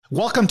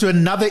Welcome to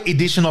another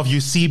edition of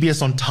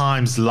Eusebius on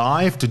Times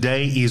Live.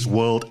 Today is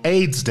World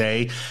AIDS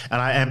Day,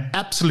 and I am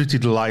absolutely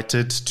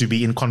delighted to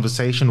be in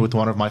conversation with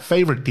one of my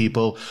favorite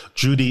people,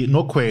 Judy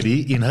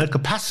Nokweli, in her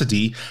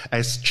capacity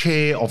as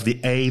chair of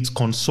the AIDS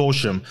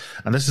Consortium.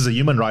 And this is a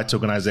human rights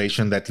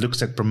organization that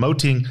looks at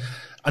promoting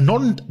a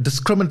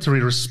non-discriminatory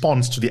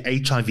response to the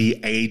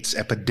HIV/AIDS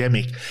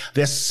epidemic.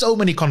 There's so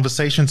many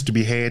conversations to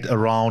be had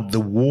around the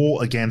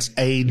war against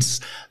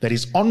AIDS that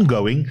is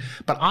ongoing,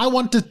 but I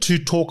wanted to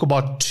talk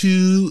about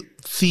two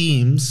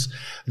themes.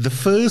 The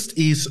first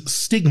is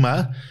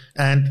stigma,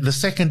 and the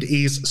second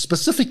is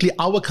specifically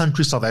our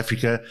country, South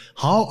Africa.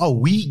 How are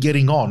we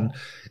getting on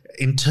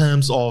in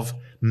terms of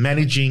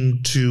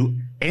managing to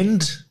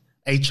end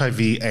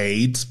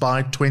HIV/AIDS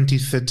by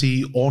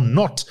 2030 or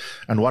not?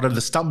 And what are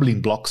the stumbling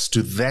blocks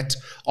to that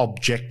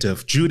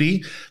objective?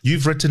 Judy,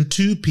 you've written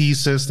two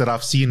pieces that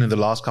I've seen in the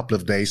last couple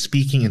of days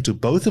speaking into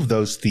both of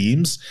those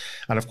themes.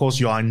 And of course,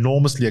 you are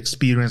enormously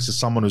experienced as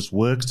someone who's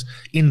worked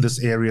in this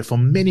area for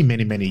many,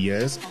 many, many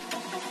years.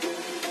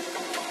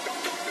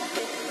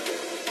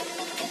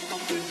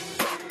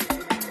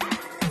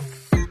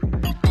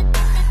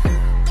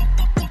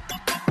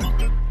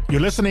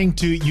 You're listening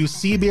to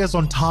Eusebius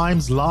on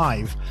Times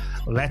Live.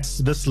 That's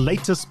this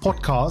latest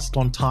podcast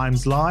on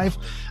Times Live.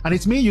 And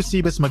it's me,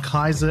 Eusebius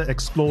McKaiser,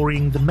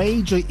 exploring the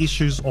major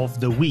issues of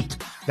the week.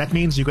 That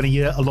means you're going to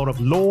hear a lot of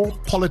law,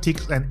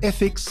 politics, and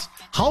ethics,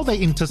 how they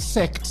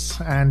intersect,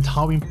 and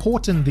how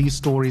important these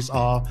stories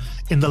are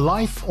in the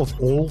life of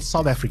all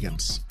South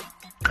Africans.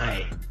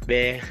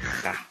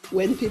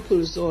 When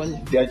people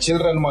zone, their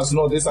children must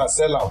know these are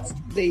sellouts.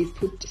 They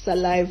put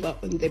saliva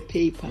on the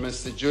paper.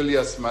 Mr.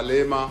 Julius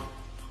Malema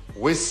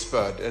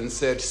whispered and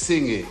said,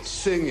 sing it,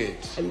 sing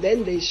it. And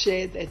then they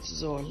share that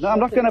zone. No, I'm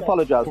not going to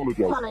apologize.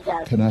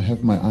 Can I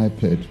have my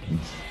iPad, please?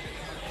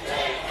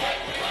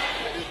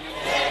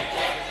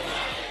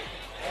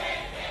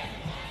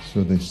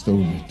 So they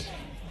stole it.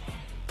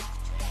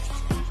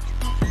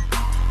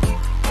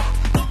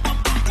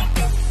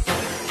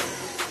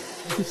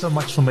 Thank you so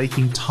much for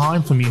making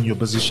time for me in your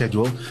busy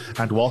schedule,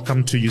 and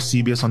welcome to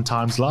Eusebius on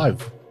Times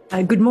Live.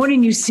 Good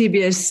morning,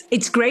 Eusebius.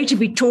 It's great to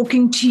be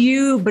talking to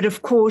you, but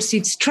of course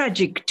it's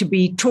tragic to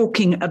be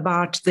talking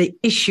about the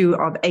issue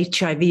of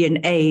HIV and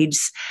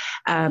AIDS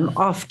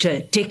after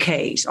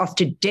decades of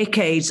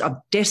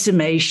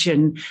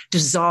decimation,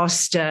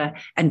 disaster,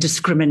 and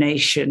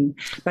discrimination.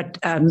 But,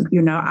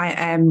 I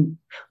am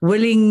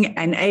willing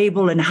and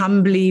able and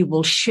humbly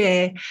will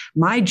share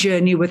my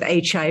journey with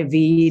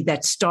HIV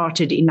that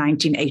started in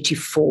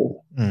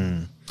 1984.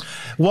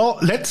 Well,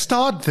 let's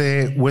start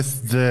there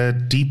with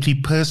the deeply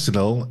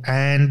personal.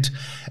 And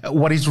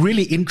what is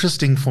really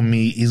interesting for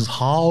me is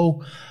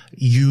how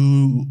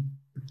you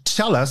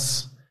tell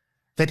us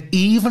that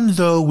even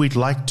though we'd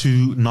like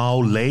to now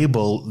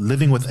label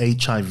living with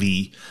HIV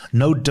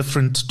no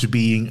different to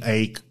being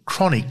a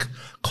chronic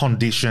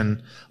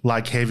condition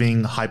like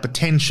having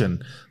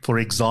hypertension, for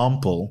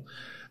example,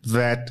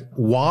 that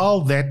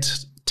while that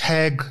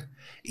tag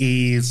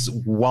is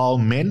well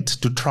meant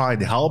to try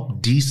and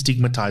help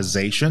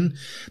destigmatization,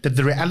 that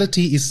the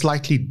reality is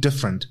slightly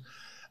different.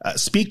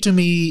 Speak to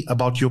me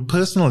about your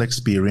personal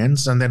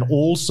experience, and then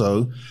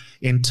also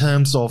in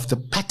terms of the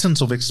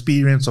patterns of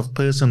experience of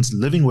persons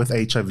living with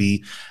HIV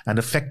and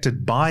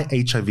affected by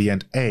HIV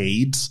and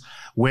AIDS,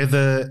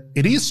 whether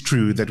it is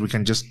true that we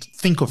can just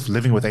think of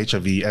living with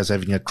HIV as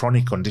having a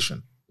chronic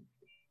condition.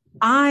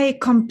 I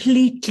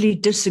completely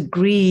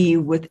disagree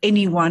with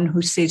anyone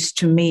who says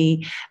to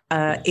me,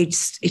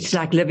 it's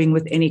like living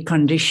with any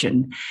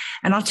condition.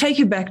 And I'll take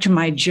you back to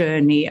my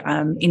journey in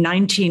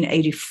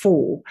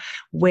 1984,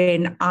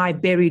 when I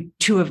buried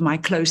two of my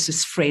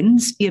closest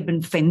friends,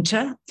 Eben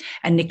Venter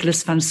and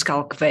Nicholas van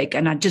Schalkwyk.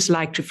 And I'd just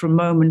like to, for a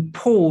moment,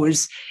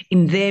 pause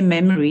in their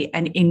memory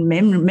and in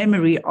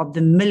memory of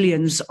the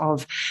millions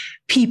of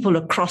people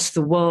across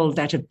the world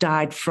that have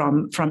died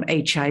from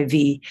HIV.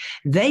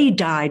 They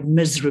died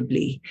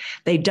miserably.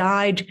 They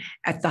died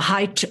at the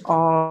height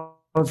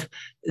of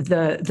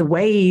the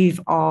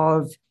wave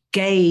of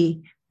gay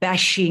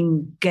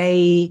bashing,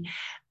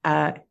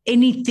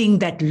 anything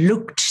that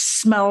looked,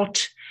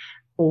 smelt,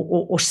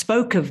 or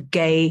spoke of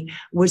gay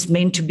was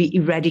meant to be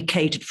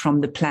eradicated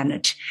from the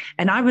planet.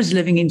 And I was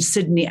living in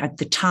Sydney at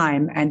the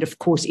time, and of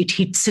course it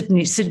hit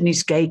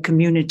Sydney's gay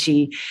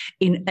community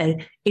in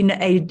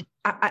a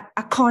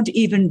I can't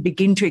even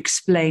begin to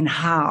explain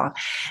how.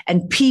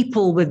 And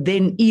people were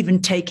then even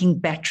taking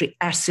battery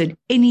acid,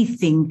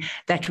 anything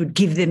that would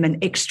give them an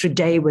extra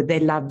day with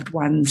their loved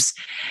ones.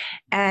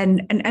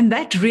 And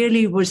that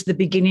really was the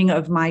beginning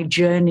of my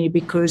journey,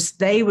 because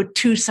they were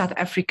two South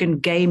African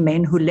gay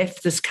men who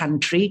left this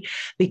country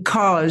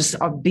because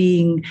of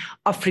being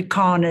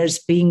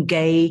Afrikaners, being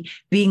gay,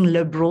 being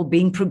liberal,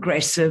 being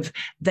progressive.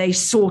 They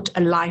sought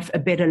a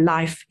better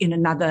life in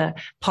another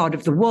part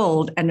of the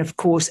world. And of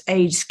course,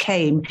 AIDS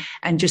came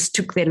and just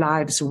took their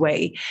lives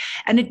away.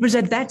 And it was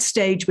at that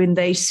stage when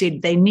they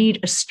said they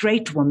need a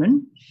straight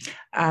woman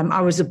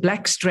I was a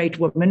black straight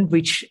woman,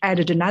 which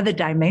added another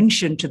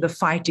dimension to the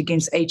fight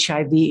against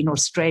HIV in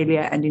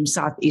Australia and in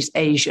Southeast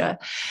Asia.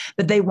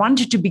 But they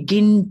wanted to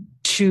begin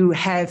to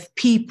have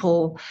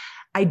people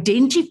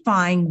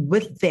identifying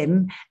with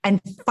them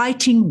and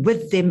fighting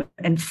with them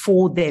and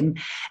for them.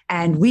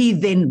 And we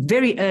then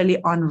very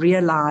early on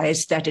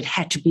realized that it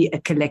had to be a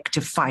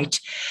collective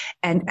fight.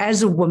 And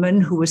as a woman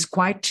who was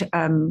quite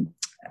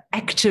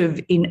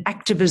active in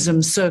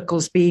activism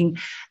circles, being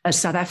a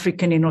South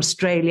African in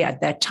Australia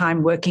at that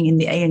time, working in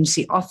the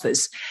ANC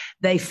office,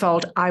 they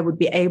felt I would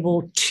be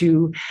able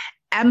to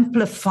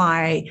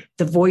amplify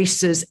the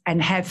voices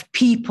and have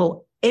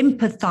people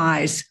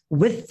empathize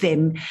with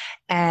them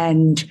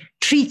and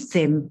treat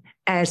them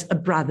as a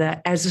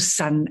brother, as a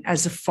son,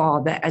 as a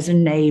father, as a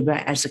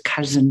neighbor, as a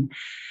cousin.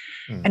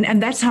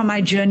 And that's how my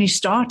journey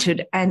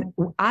started. And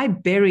I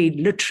buried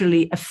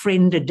literally a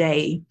friend a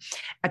day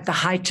at the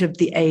height of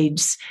the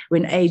AIDS,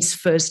 when AIDS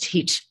first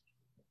hit.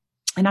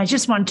 And I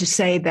just want to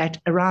say that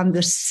around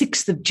the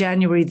 6th of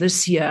January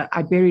this year,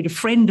 I buried a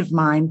friend of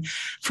mine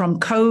from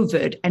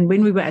COVID. And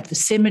when we were at the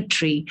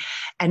cemetery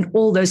and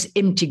all those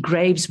empty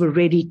graves were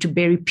ready to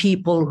bury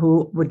people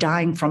who were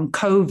dying from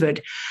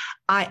COVID,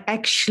 I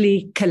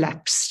actually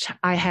collapsed.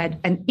 I had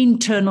an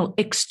internal,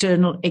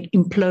 external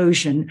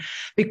implosion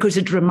because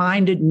it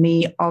reminded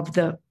me of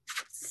the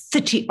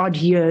 30 odd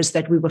years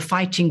that we were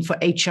fighting for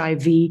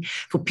HIV,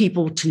 for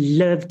people to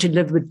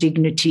live with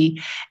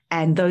dignity.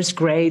 And those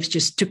graves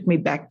just took me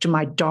back to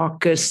my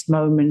darkest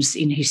moments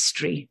in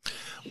history.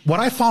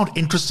 What I found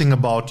interesting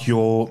about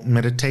your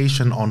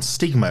meditation on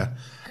stigma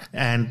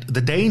and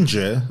the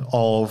danger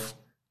of,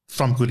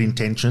 from good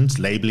intentions,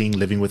 labeling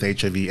living with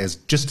HIV as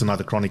just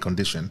another chronic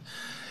condition,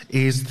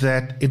 is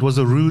that it was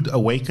a rude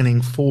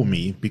awakening for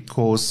me,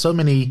 because so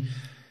many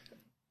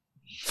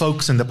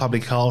folks in the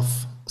public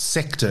health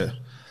sector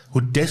who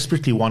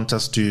desperately want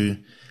us to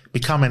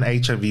become an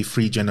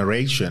HIV-free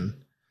generation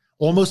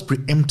almost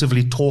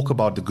preemptively talk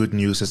about the good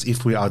news as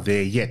if we are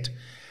there yet,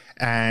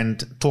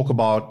 and talk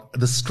about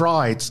the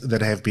strides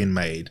that have been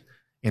made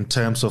in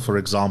terms of, for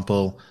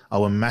example,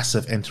 our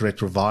massive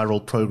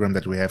antiretroviral program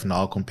that we have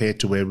now compared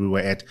to where we were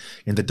at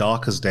in the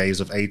darkest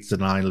days of AIDS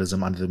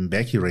denialism under the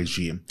Mbeki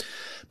regime.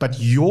 But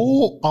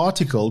your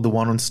article, the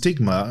one on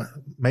stigma,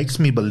 makes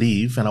me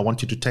believe, and I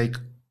want you to take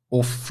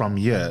off from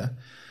here,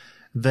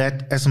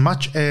 that as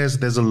much as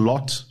there's a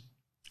lot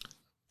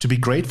to be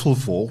grateful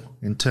for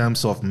in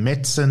terms of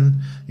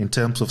medicine, in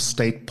terms of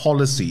state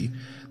policy,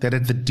 that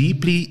at the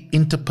deeply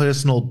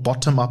interpersonal,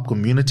 bottom-up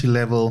community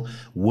level,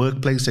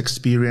 workplace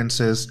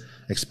experiences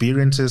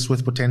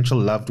with potential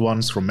loved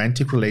ones,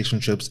 romantic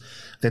relationships,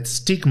 that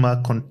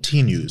stigma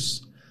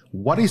continues.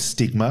 What is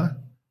stigma?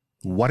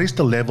 What is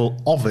the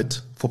level of it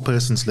for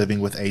persons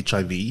living with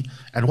HIV?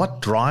 And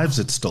what drives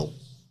it still?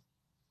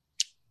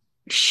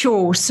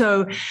 Sure.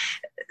 So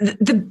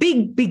the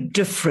big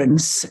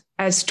difference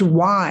as to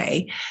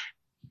why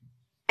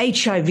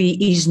HIV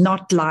is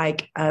not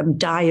like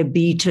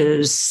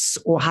diabetes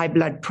or high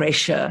blood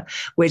pressure,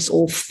 where it's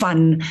all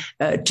fun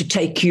to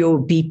take your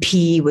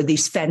BP with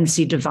these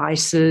fancy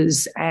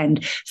devices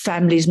and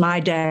families. My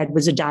dad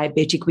was a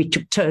diabetic. We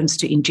took turns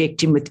to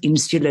inject him with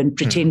insulin,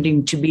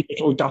 pretending to be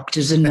little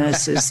doctors and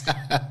nurses.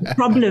 The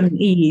problem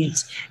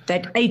is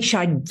that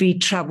HIV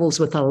travels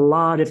with a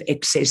lot of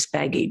excess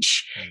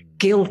baggage,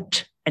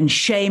 guilt, and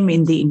shame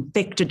in the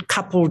infected,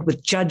 coupled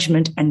with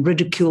judgment and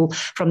ridicule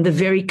from the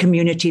very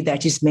community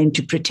that is meant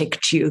to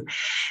protect you.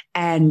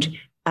 And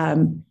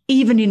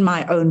even in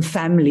my own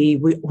family,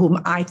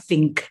 whom I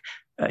think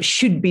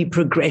should be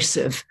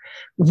progressive,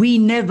 we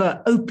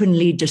never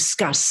openly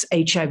discuss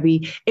HIV.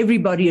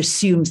 Everybody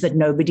assumes that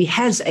nobody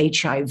has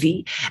HIV.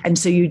 And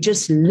so you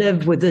just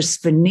live with this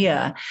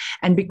veneer.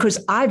 And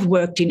because I've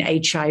worked in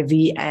HIV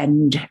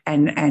and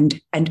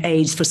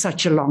AIDS for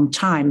such a long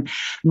time,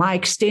 my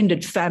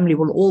extended family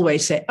will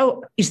always say,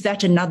 "Oh, is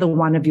that another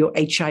one of your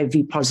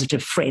HIV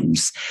positive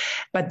friends?"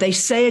 But they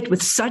say it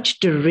with such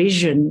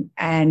derision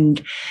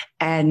and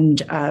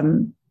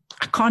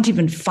I can't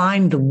even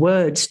find the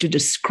words to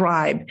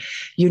describe,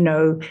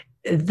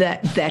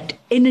 that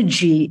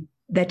energy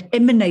that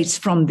emanates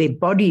from their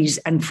bodies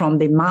and from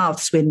their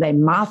mouths when they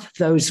mouth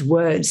those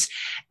words,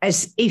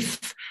 as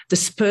if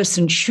this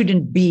person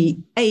shouldn't be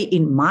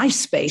in my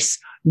space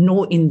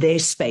nor in their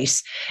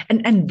space.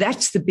 And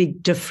that's the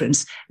big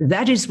difference.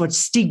 That is what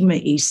stigma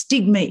is.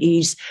 Stigma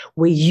is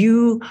where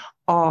you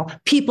are,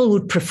 people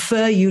would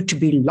prefer you to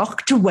be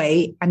locked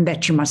away and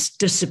that you must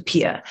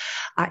disappear.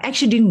 I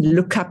actually didn't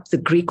look up the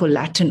Greek or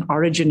Latin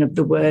origin of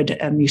the word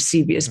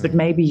Eusebius, but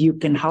maybe you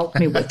can help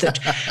me with it.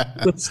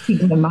 What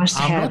stigma must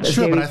I'm have. not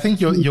sure, but I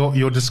think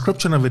your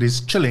description of it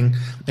is chilling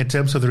in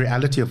terms of the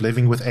reality of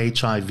living with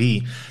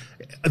HIV.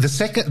 The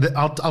second,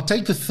 I'll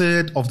take the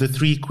third of the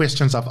three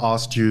questions I've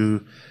asked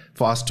you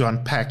for us to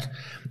unpack.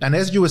 And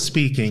as you were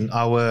speaking,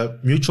 our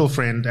mutual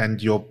friend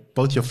and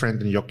both your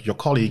friend and your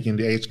colleague in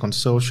the AIDS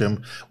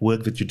Consortium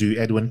work that you do,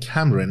 Edwin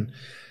Cameron,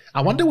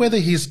 I wonder whether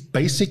his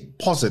basic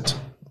posit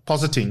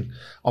positing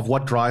of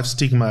what drives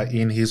stigma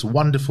in his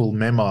wonderful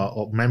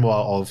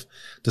memoir of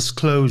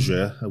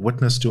Disclosure, A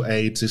Witness to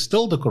AIDS, is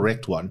still the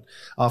correct one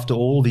after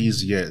all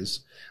these years,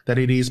 that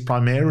it is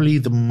primarily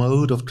the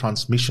mode of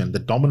transmission, the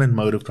dominant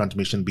mode of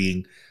transmission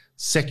being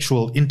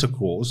sexual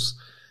intercourse,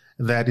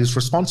 that is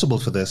responsible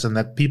for this, and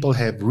that people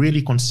have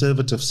really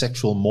conservative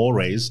sexual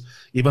mores,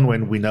 even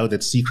when we know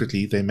that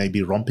secretly they may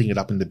be romping it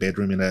up in the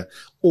bedroom in an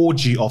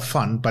orgy of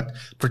fun, but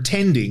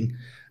pretending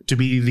to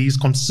be these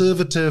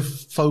conservative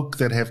folk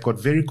that have got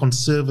very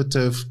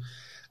conservative,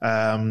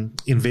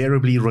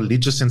 invariably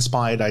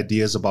religious-inspired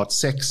ideas about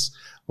sex,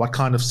 what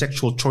kind of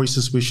sexual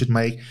choices we should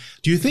make.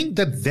 Do you think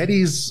that that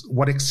is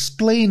what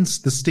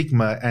explains the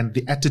stigma and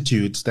the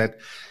attitudes that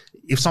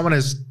if someone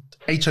has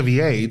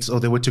HIV/AIDS, or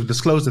they were to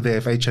disclose that they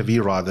have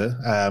HIV rather,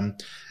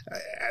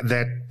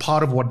 that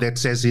part of what that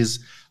says is,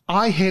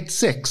 I had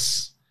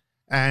sex,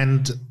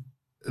 and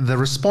the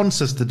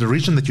responses, the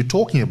derision that you're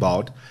talking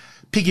about,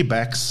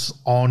 piggybacks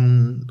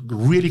on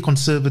really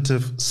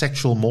conservative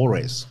sexual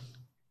mores?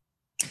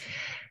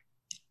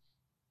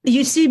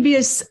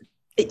 Eusebius,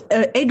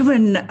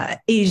 Edwin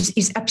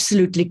is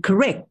absolutely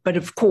correct, but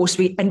of course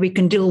we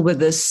can deal with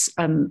this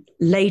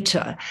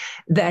later,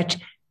 that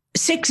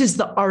sex is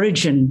the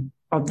origin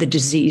of the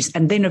disease.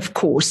 And then, of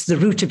course, the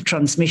route of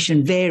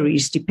transmission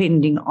varies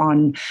depending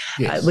on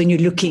when you're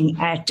looking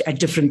at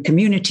different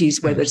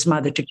communities, whether it's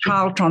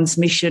mother-to-child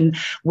transmission,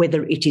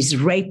 whether it is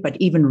rape, but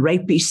even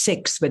rape is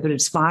sex, whether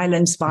it's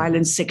violence,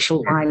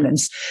 sexual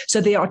violence. So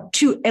there are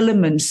two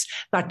elements,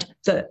 but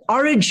the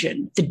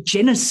origin, the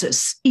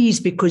genesis, is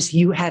because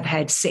you have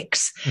had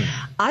sex.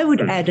 I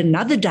would add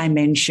another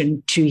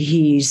dimension to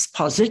his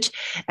posit,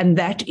 and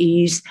that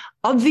is,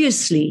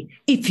 obviously,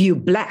 if you're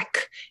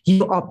Black,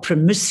 you are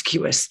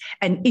promiscuous.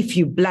 And if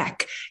you're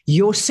Black,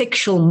 your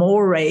sexual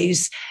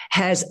mores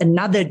has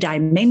another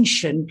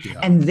dimension.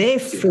 And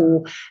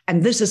therefore,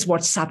 and this is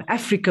what South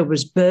Africa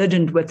was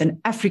burdened with,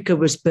 and Africa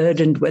was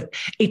burdened with,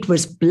 it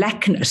was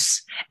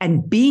Blackness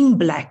and being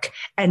Black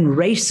and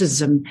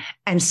racism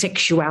and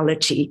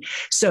sexuality.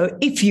 So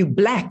if you're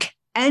Black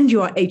and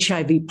you are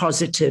HIV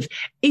positive,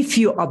 if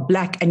you are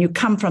Black and you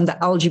come from the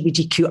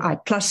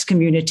LGBTQI plus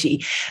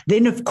community,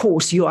 then of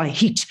course you are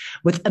hit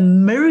with a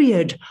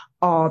myriad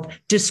of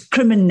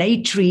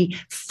discriminatory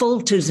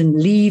filters and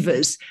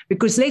levers,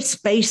 because let's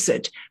face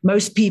it,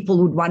 most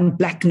people would want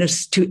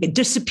Blackness to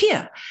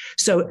disappear.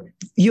 So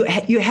you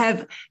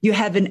have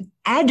an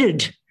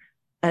added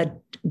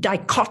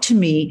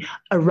dichotomy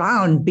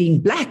around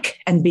being Black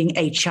and being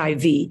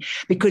HIV,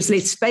 because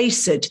let's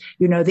face it,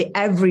 the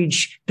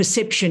average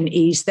perception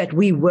is that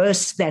we're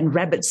worse than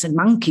rabbits and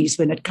monkeys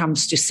when it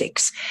comes to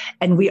sex,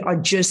 and we are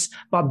just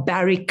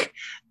barbaric,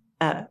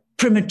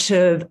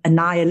 primitive,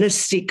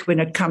 nihilistic when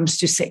it comes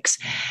to sex.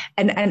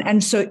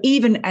 And so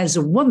even as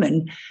a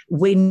woman,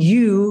 when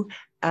you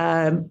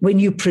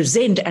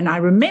present, and I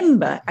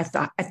remember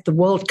at the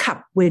World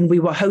Cup when we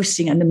were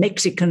hosting and the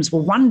Mexicans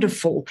were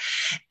wonderful,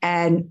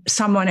 and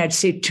someone had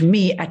said to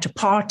me at a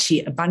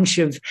party, a bunch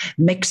of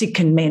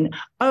Mexican men,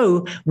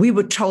 oh, we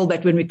were told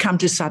that when we come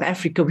to South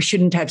Africa, we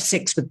shouldn't have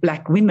sex with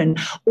Black women.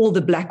 All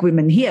the Black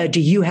women here, do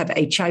you have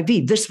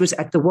HIV? This was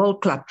at the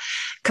World Cup,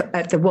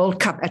 at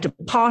a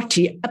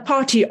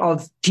party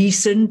of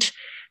decent,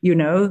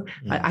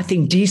 I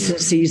think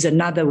decency is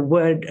another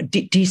word.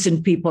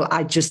 Decent people,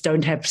 I just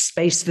don't have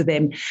space for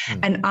them.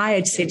 And I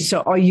had said,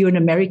 so are you an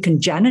American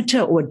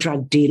janitor or a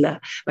drug dealer?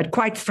 But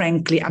quite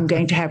frankly, I'm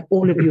going to have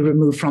all of you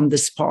removed from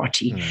this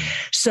party.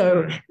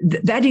 So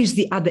that is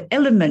the other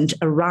element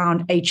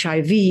around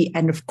HIV.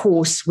 And of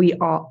course, we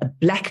are a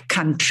Black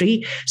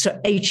country, so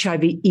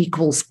HIV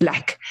equals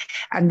Black.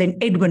 And then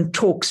Edwin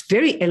talks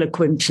very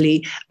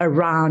eloquently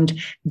around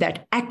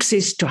that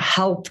access to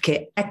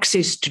healthcare,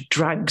 access to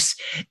drugs,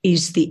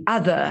 is the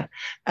other,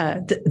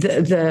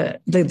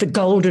 the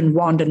golden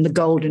wand and the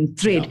golden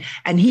thread.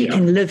 And he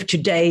can live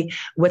today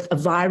with a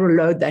viral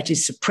load that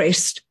is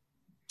suppressed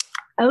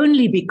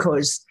only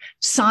because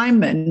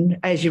Simon,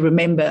 as you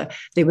remember,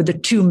 there were the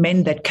two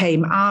men that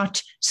came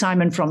out,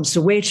 Simon from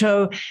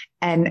Soweto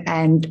and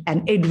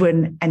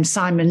Edwin, and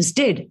Simon's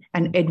dead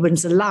and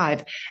Edwin's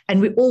alive. And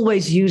we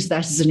always use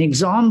that as an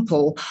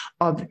example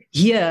of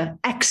here,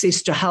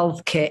 access to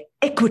healthcare,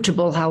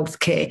 equitable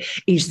healthcare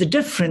is the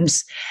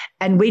difference.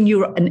 And when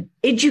you're an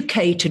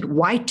educated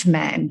white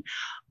man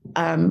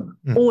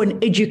or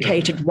an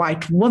educated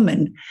white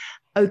woman,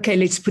 okay,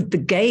 let's put the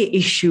gay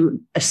issue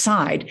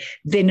aside,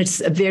 then it's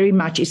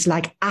it's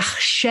like,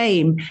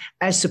 shame,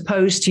 as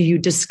opposed to you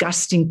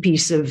disgusting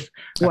piece of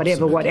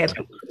whatever.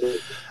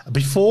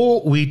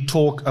 Before we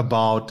talk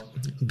about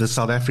the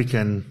South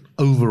African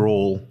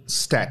overall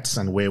stats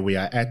and where we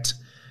are at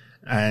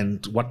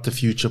and what the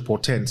future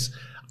portends,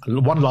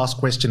 one last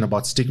question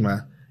about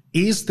stigma.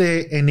 Is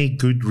there any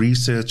good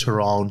research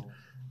around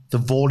the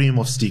volume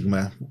of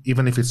stigma,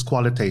 even if it's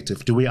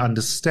qualitative? Do we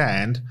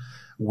understand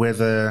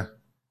whether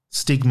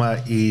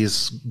stigma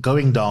is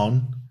going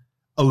down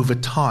over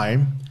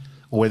time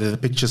or whether the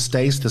picture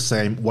stays the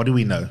same? What do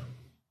we know?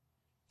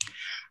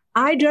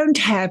 I don't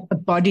have a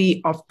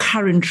body of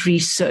current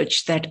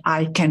research that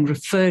I can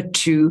refer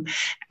to.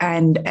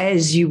 And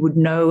as you would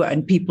know,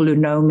 and people who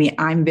know me,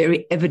 I'm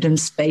very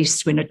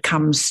evidence-based when it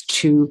comes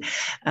to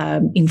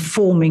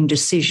informing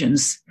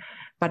decisions.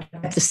 But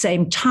at the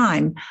same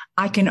time,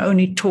 I can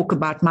only talk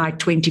about my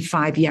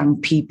 25 young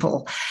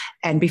people.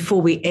 And before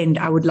we end,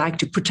 I would like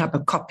to put up a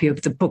copy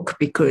of the book,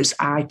 because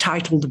I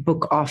titled the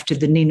book after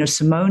the Nina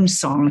Simone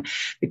song,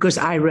 because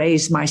I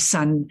raised my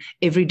son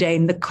every day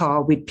in the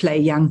car. We'd play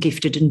Young,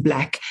 Gifted and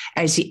Black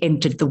as he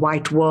entered the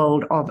white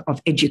world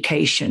of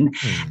education.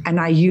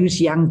 And I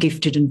use Young,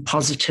 Gifted and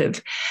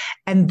Positive.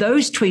 And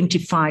those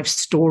 25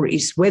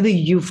 stories, whether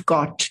you've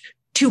got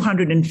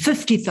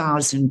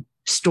 250,000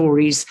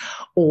 stories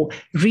or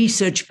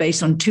research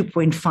based on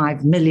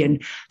 2.5 million,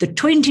 the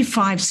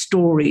 25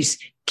 stories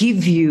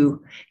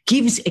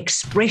gives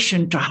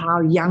expression to how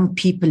young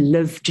people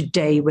live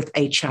today with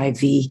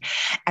HIV,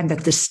 and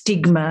that the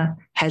stigma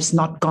has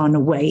not gone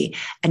away.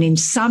 And in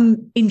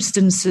some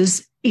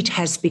instances, it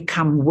has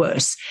become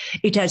worse.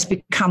 It has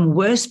become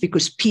worse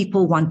because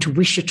people want to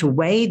wish it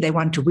away. They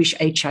want to wish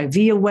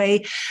HIV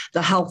away.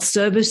 The health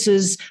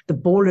services, the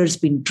ball has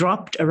been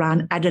dropped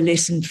around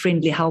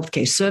adolescent-friendly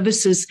healthcare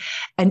services.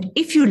 And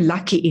if you're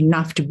lucky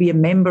enough to be a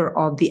member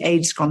of the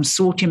AIDS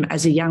Consortium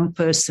as a young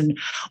person,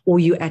 or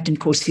you're at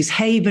Nkosi's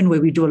Haven,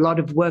 where we do a lot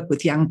of work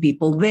with young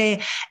people there,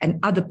 and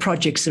other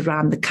projects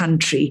around the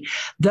country,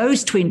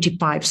 those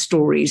 25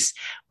 stories,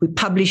 we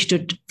published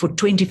it for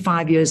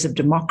 25 years of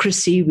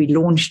democracy. We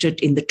launched it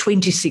in the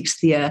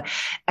 26th year,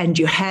 and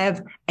you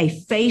have a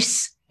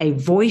face, a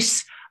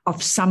voice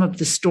of some of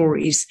the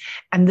stories.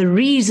 And the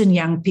reason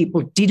young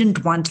people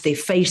didn't want their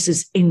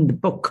faces in the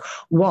book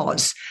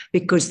was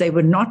because they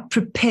were not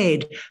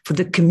prepared for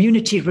the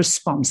community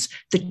response,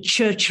 the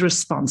church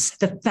response,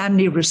 the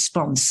family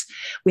response.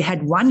 We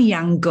had one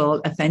young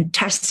girl, a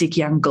fantastic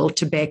young girl,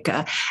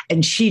 Tebeka,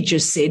 and she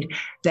just said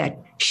that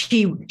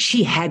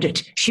she had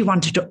it. She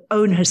wanted to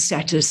own her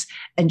status,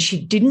 and she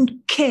didn't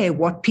care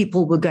what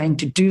people were going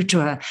to do to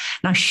her.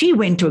 Now, she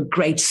went to a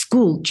great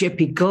school,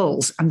 Jeppe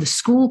Girls, and the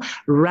school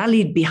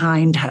rallied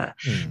behind her.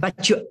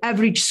 But your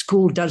average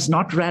school does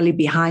not rally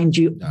behind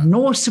you,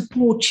 nor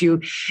support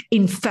you.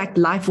 In fact,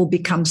 life will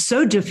become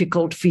so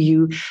difficult for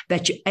you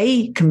that you,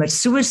 A, commit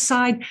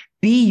suicide,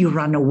 B, you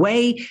run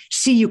away,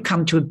 C, you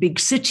come to a big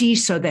city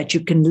so that you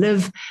can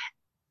live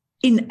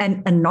in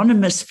an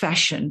anonymous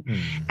fashion.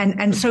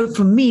 And so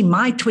for me,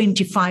 my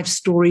 25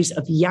 stories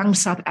of young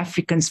South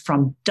Africans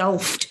from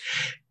Delft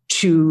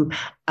to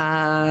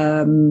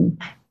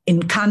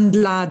in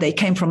Kandla, they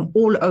came from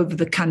all over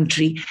the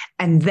country,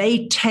 and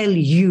they tell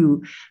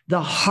you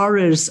the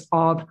horrors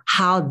of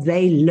how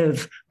they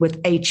live with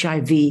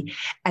HIV.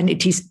 And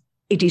it is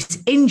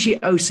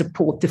NGO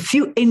support, the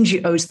few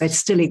NGOs that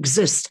still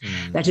exist,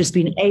 that has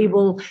been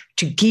able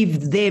to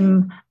give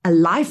them a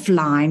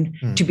lifeline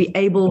to be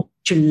able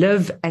to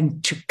live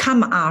and to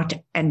come out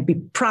and be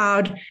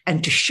proud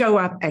and to show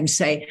up and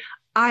say,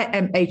 I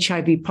am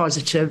HIV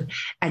positive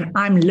and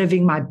I'm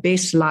living my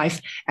best life.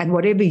 And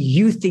whatever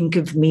you think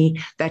of me,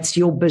 that's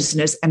your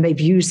business. And they've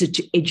used it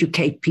to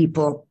educate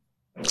people.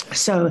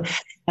 So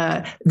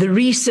the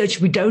research,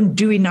 we don't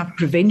do enough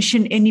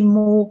prevention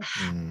anymore.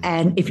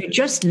 And if you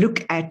just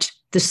look at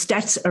the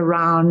stats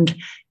around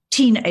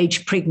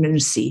teenage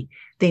pregnancy,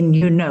 then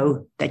you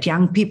know that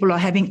young people are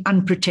having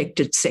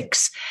unprotected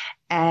sex.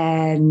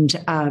 And,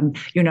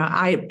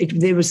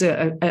 there was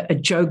a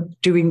joke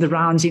doing the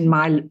rounds in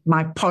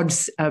my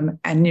pods,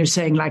 and you're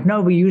saying like, no,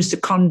 we used a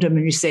condom.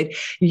 And you said,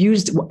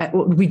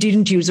 we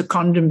didn't use a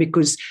condom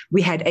because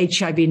we had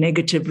HIV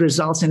negative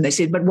results. And they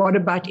said, but what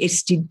about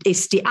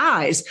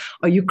STIs?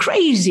 Are you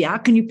crazy? How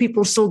can you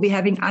people still be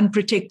having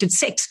unprotected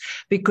sex?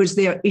 Because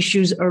there are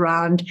issues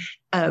around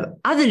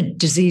other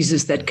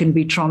diseases that can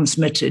be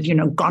transmitted,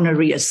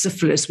 gonorrhea,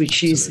 syphilis,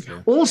 which is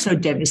also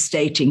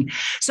devastating.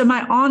 So my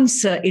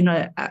answer,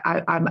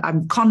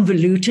 I'm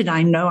convoluted.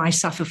 I know I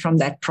suffer from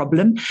that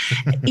problem,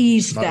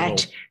 is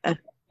that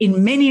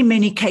in many,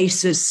 many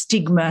cases,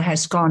 stigma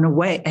has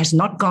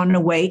not gone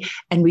away,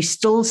 and we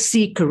still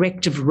see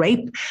corrective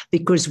rape,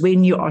 because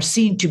when you are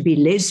seen to be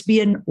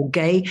lesbian or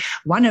gay,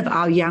 one of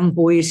our young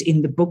boys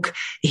in the book,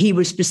 he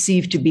was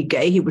perceived to be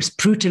gay. He was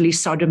brutally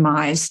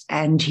sodomized,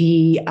 and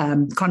he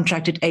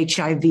contracted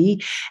HIV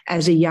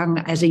as a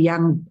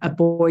young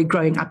boy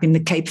growing up in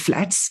the Cape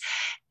Flats.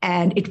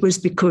 And it was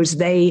because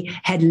they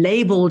had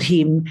labeled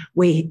him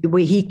where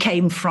he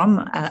came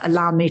from.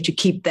 Allow me to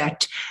keep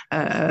that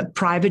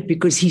private,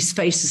 because his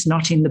face is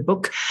not in the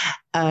book,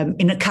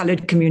 in a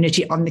colored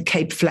community on the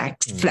Cape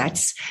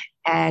Flats.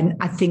 And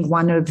I think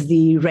one of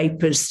the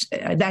rapists,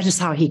 that is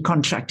how he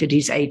contracted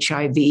his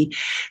HIV.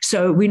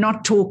 So we're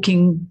not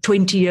talking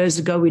 20 years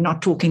ago. We're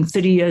not talking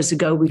 30 years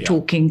ago. We're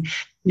talking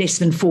less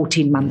than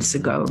 14 months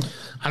ago.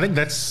 I think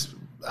that's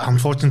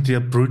unfortunately a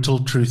brutal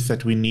truth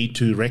that we need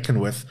to reckon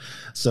with,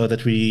 so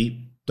that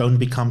we don't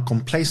become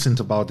complacent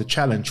about the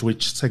challenge,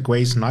 which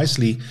segues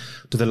nicely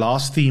to the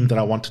last theme that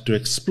I wanted to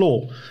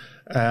explore.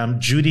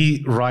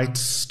 Judy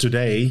writes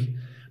today,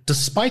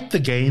 Despite the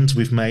gains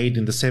we've made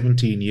in the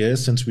 17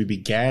 years since we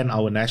began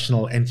our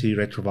national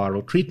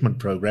antiretroviral treatment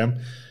program,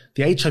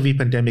 the HIV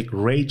pandemic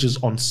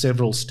rages on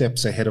several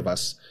steps ahead of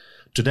us.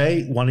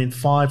 Today, 1 in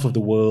 5 of the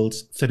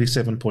world's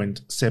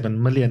 37.7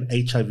 million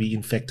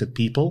HIV-infected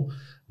people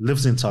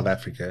lives in South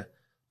Africa.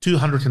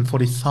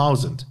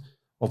 240,000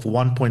 of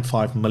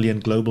 1.5 million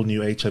global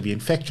new HIV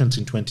infections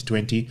in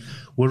 2020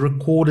 were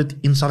recorded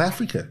in South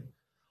Africa.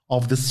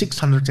 Of the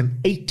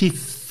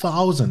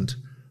 680,000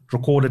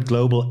 recorded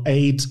global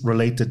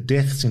AIDS-related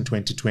deaths in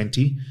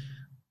 2020,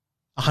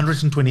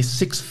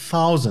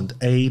 126,000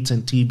 AIDS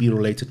and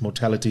TB-related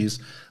mortalities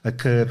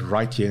occurred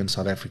right here in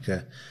South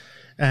Africa.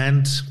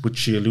 And, which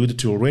she alluded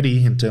to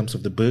already in terms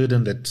of the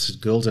burden that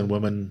girls and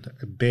women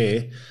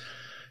bear,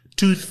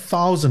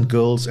 2,000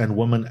 girls and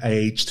women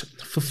aged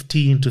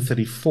 15 to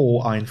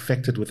 34 are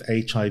infected with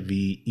HIV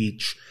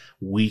each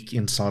week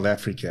in South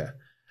Africa.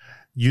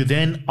 You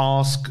then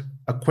ask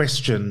a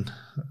question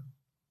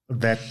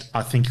that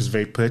I think is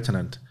very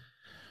pertinent.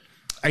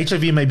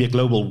 HIV may be a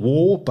global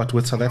war, but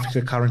with South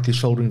Africa currently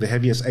shouldering the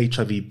heaviest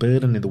HIV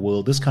burden in the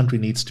world, this country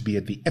needs to be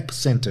at the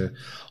epicenter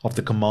of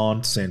the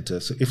command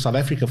center. So if South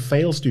Africa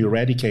fails to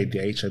eradicate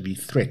the HIV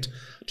threat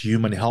to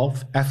human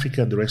health,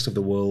 Africa and the rest of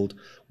the world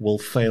will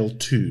fail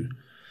too.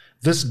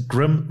 This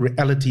grim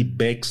reality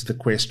begs the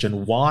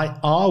question, why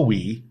are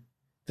we,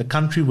 the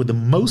country with the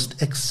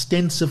most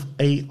extensive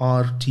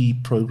ART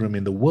program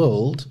in the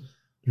world,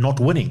 not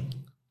winning?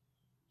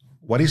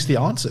 What is the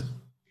answer?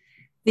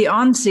 The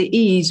answer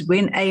is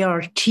when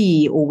ART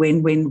or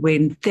when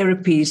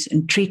therapies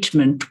and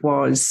treatment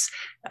was,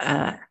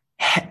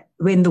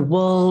 when the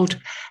world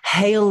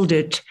hailed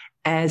it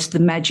as the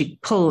magic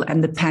pill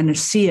and the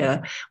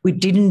panacea, we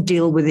didn't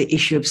deal with the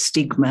issue of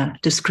stigma,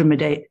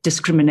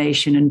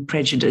 discrimination and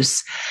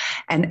prejudice.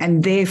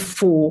 And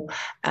therefore,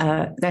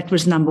 that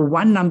was number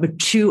one. Number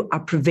two, our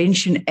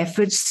prevention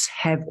efforts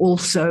have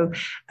also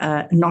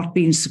not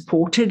been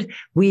supported.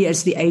 We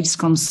as the AIDS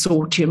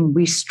Consortium,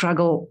 we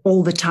struggle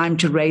all the time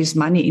to raise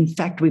money. In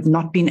fact, we've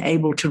not been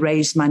able to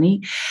raise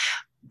money.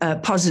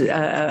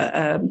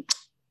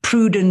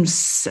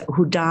 Prudence,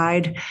 who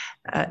died,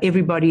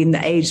 everybody in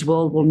the AIDS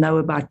world will know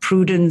about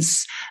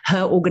Prudence.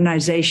 Her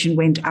organization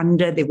went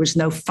under. There was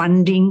no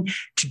funding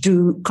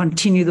to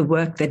continue the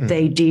work that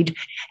they did.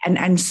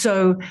 And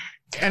so...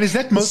 And is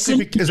that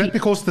mostly is that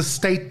because the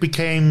state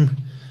became,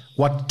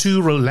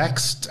 too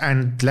relaxed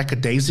and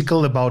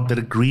lackadaisical about the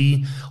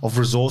degree of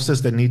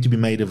resources that need to be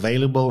made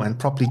available and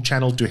properly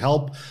channeled to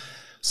help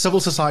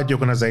civil society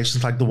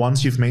organizations like the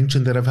ones you've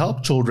mentioned that have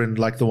helped children,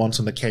 like the ones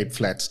on the Cape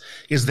Flats?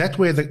 Is that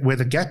where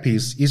the gap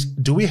is?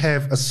 Do we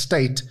have a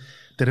state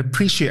that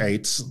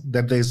appreciates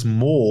that there's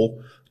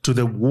more to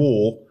the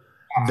war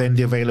than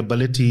the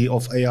availability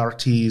of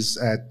ARTs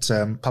at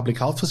public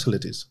health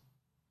facilities?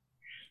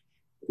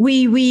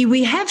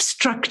 We have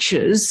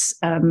structures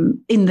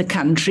in the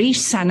country,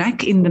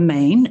 SANAC in the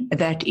main,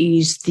 that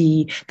is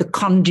the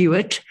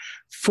conduit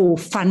for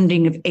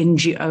funding of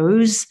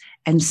NGOs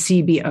and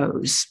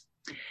CBOs.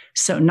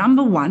 So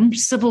number one,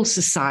 civil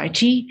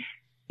society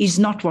is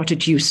not what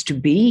it used to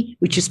be,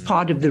 which is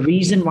part of the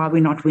reason why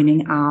we're not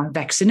winning our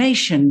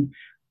vaccination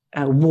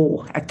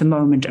war at the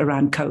moment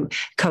around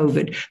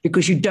COVID,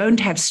 because you don't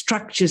have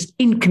structures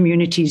in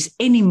communities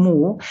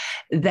anymore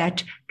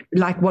that,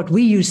 like what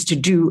we used to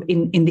do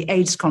in the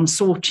AIDS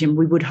Consortium,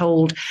 we would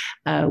hold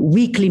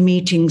weekly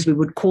meetings. We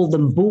would call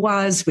them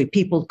buas, where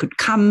people could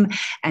come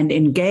and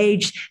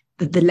engage.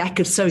 The lack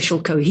of social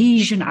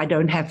cohesion, I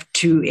don't have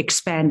to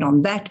expand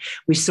on that.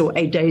 We saw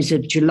 8 Days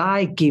of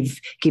July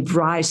give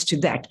rise to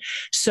that.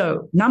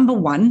 So number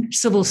one,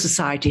 civil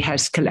society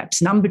has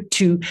collapsed. Number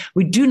two,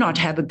 we do not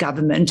have a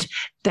government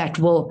that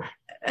will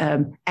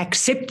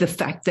accept the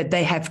fact that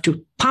they have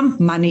to pump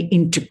money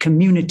into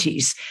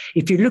communities.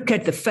 If you look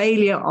at the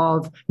failure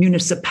of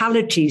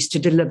municipalities to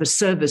deliver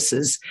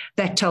services,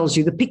 that tells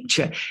you the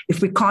picture.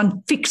 If we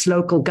can't fix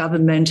local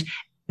government,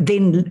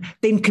 then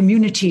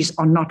communities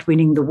are not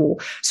winning the war.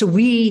 So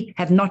we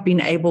have not been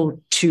able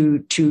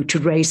to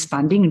raise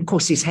funding. And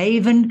Nkosi's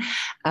Haven,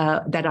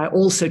 that I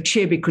also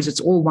chair because it's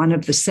all one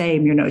of the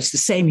same, it's the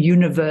same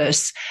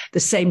universe,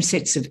 the same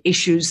sets of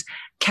issues,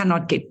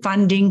 cannot get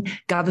funding.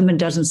 Government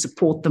doesn't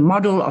support the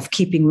model of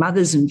keeping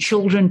mothers and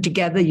children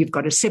together. You've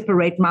got to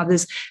separate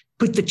mothers,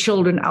 put the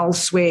children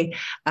elsewhere,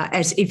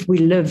 as if we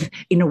live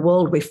in a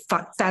world where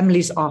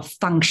families are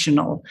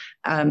functional.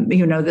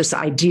 This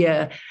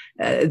idea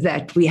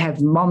that we have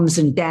moms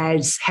and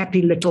dads,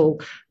 happy little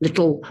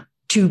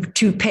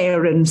two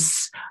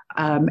parents,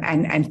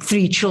 and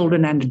 3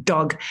 children and a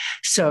dog.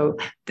 So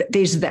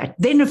there's that.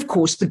 Then, of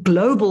course, the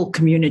global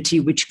community,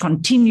 which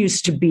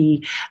continues to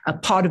be a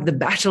part of the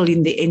battle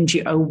in the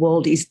NGO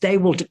world, is they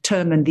will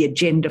determine the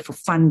agenda for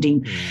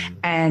funding.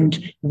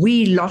 And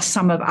we lost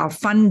some of our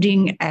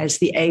funding as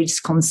the AIDS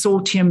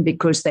Consortium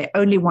because they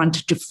only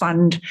wanted to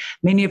fund,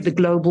 many of the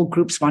global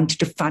groups wanted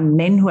to fund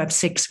men who have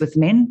sex with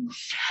men,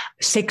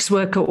 sex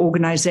worker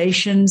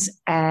organizations,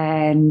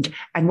 and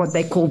what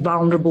they call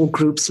vulnerable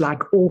groups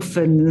like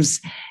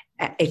orphans,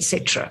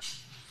 etc.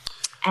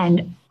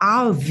 And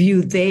our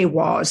view there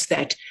was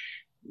that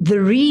the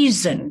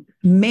reason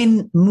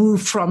men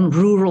move from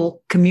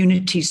rural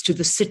communities to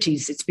the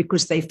cities, it's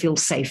because they feel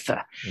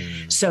safer.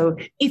 So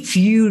if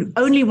you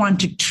only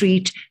want to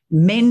treat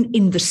men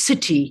in the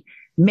city,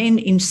 men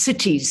in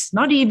cities,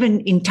 not even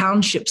in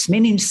townships,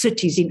 men in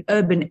cities, in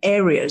urban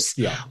areas,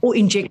 or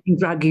injecting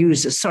drug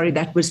users. Sorry,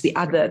 that was the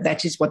other,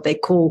 that is what they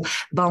call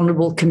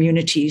vulnerable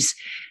communities.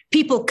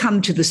 People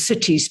come to the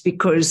cities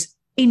because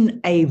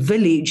in a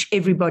village,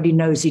 everybody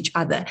knows each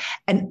other.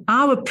 And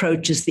our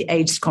approach as the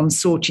AIDS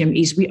Consortium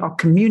is we are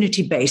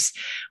community-based.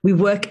 We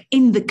work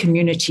in the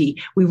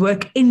community. We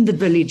work in the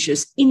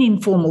villages, in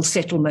informal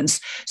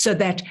settlements, so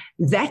that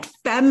that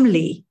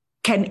family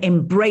can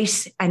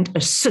embrace and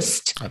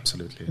assist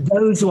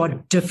those who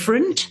are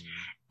different.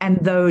 And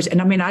those,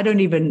 and I mean, I don't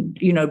even,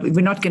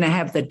 we're not going to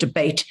have the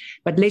debate,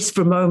 but let's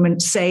for a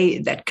moment say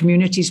that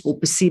communities will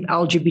perceive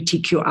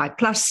LGBTQI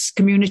plus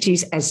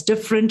communities as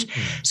different.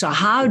 So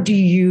how do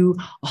you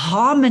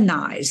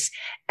harmonize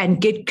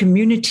and get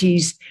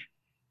communities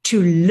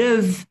to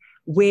live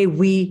where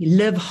we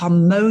live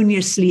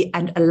harmoniously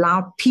and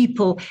allow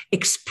people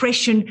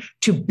expression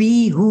to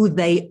be who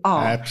they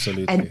are?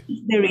 Absolutely. And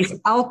if there is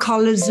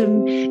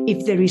alcoholism,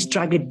 if there is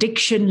drug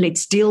addiction,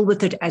 let's deal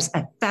with it as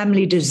a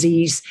family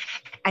disease.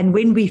 And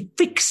when we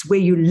fix where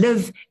you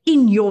live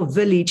in your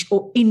village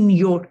or in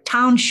your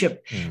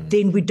township,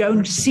 then we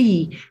don't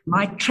see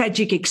my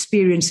tragic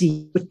experience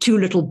with two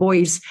little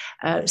boys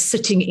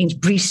sitting in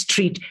Bree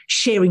Street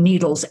sharing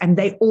needles. And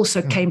they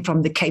also came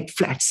from the Cape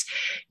Flats.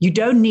 You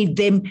don't need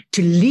them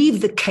to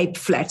leave the Cape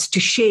Flats to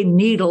share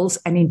needles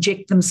and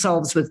inject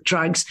themselves with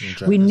drugs.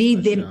 We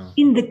need them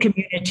in the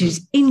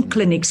communities, in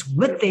clinics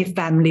with their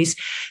families.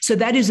 So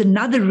that is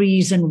another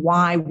reason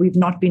why we've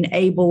not been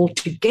able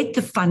to get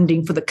the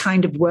funding for the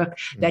kind of work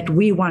that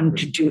we want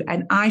to do.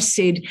 And I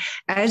said,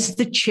 as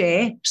the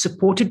chair,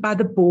 supported by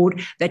the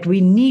board, that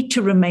we need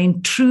to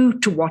remain true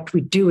to what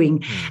we're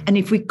doing. And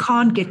if we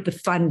can't get the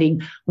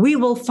funding, we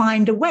will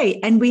find a way.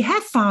 And we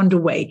have found a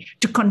way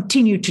to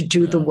continue to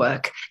do the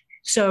work.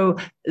 So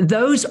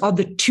those are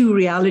the two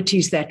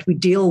realities that we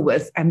deal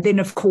with. And then,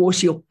 of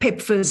course, your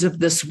PEPFARs of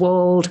this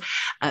world,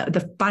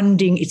 the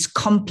funding, it's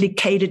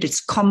complicated, it's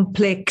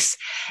complex.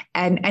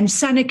 And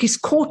SANAC is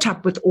caught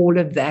up with all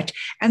of that.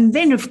 And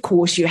then, of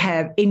course, you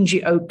have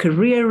NGO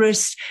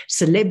careerists,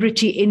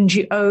 celebrity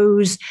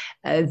NGOs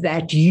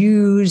that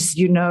use,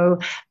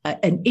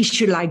 an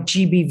issue like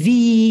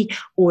GBV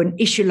or an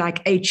issue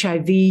like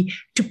HIV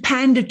to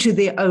pander to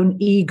their own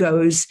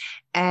egos.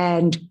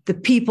 And the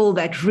people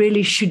that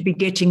really should be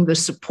getting the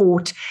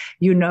support,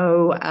 be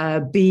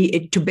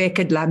it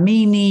Tubeka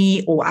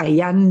Dlamini or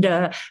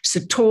Ayanda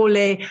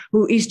Sitole,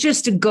 who is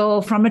just a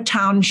girl from a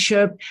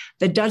township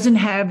that doesn't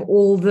have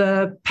all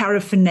the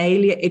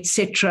paraphernalia,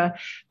 etc.,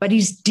 but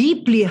is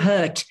deeply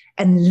hurt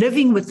and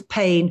living with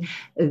pain,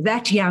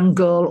 that young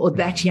girl or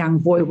that young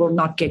boy will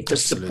not get the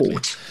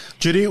support.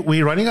 Judy,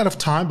 we're running out of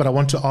time, but I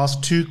want to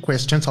ask two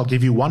questions. I'll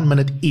give you 1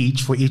 minute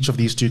each for each of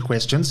these two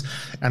questions.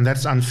 And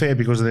that's unfair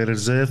because they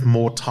reserve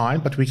more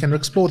time, but we can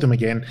explore them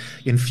again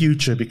in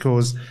future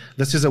because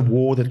this is a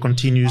war that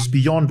continues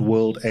beyond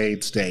World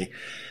AIDS Day.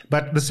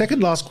 But the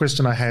second last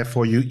question I have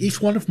for you,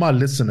 if one of my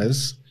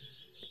listeners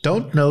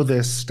don't know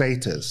their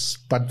status,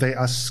 but they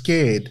are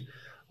scared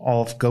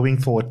of going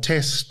for a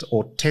test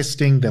or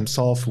testing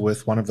themselves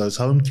with one of those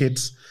home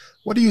kits,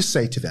 what do you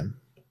say to them?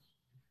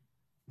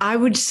 I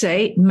would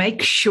say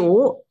make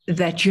sure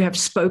that you have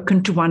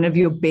spoken to one of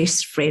your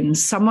best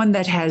friends, someone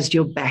that has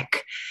your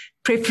back.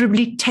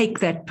 Preferably take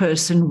that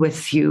person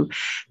with you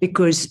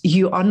because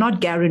you are not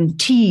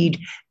guaranteed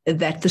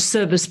that the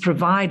service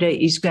provider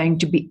is going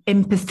to be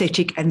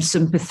empathetic and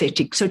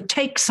sympathetic. So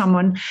take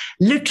someone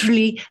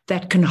literally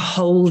that can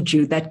hold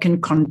you, that can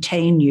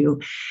contain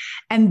you,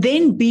 and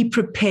then be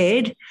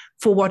prepared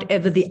for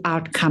whatever the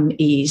outcome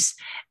is.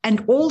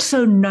 And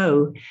also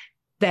know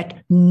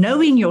that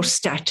knowing your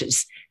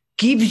status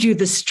gives you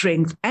the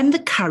strength and the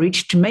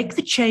courage to make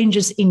the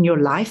changes in your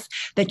life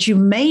that you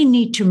may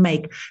need to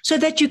make so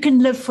that you can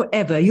live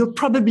forever. You'll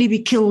probably be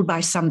killed by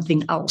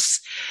something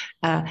else.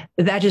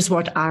 That is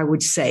what I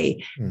would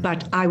say.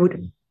 But I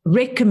would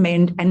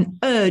recommend and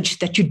urge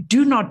that you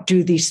do not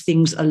do these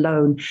things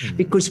alone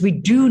because we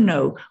do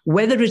know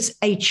whether it's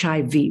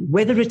HIV,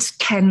 whether it's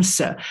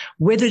cancer,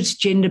 whether it's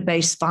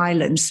gender-based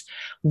violence,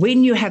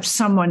 when you have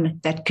someone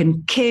that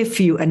can care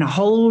for you and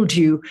hold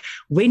you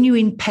when you're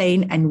in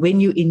pain and when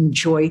you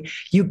enjoy,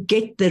 you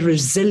get the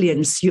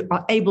resilience. You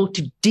are able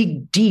to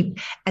dig deep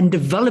and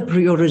develop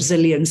your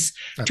resilience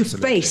to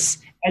face,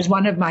 as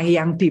one of my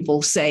young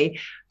people say,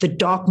 the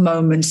dark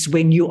moments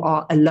when you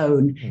are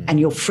alone and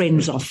your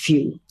friends are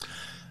few.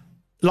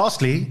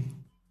 Lastly,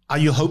 are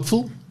you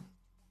hopeful?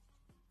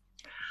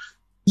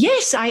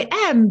 Yes, I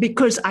am,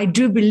 because I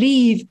do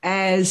believe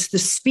as the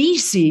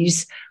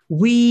species,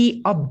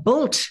 we are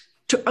built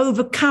to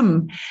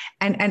overcome.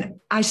 And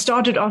I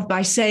started off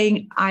by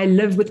saying I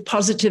live with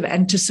positive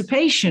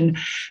anticipation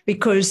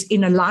because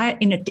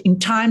in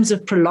times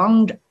of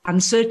prolonged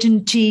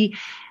uncertainty,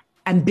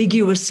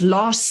 ambiguous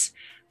loss,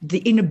 the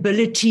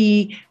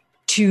inability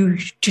to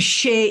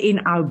share in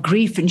our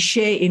grief and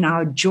share in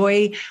our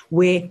joy,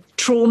 where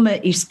trauma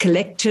is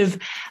collective,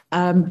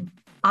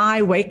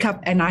 I wake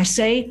up and I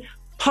say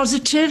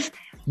positive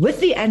with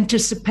the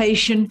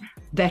anticipation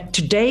that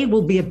today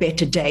will be a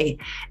better day.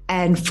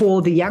 And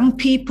for the young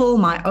people,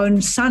 my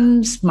own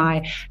sons,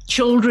 my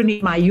children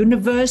in my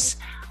universe,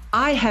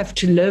 I have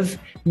to live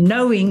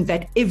knowing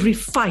that every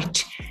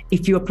fight,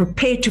 if you're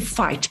prepared to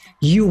fight,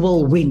 you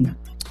will win.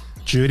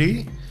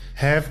 Judy,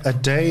 have a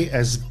day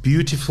as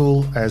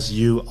beautiful as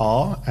you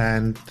are,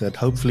 and that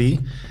hopefully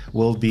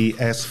will be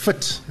as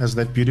fit as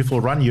that beautiful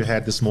run you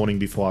had this morning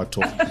before our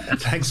talk.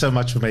 Thanks so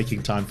much for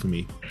making time for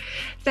me.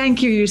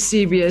 Thank you,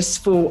 Eusebius,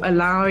 for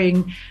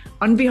allowing,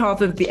 on behalf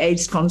of the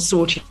AIDS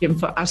Consortium,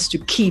 for us to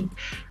keep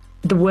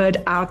the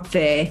word out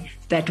there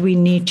that we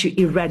need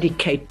to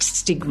eradicate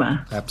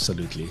stigma.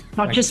 Absolutely.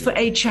 Not just for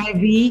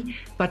HIV,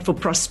 but for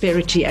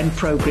prosperity and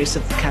progress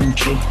of the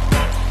country.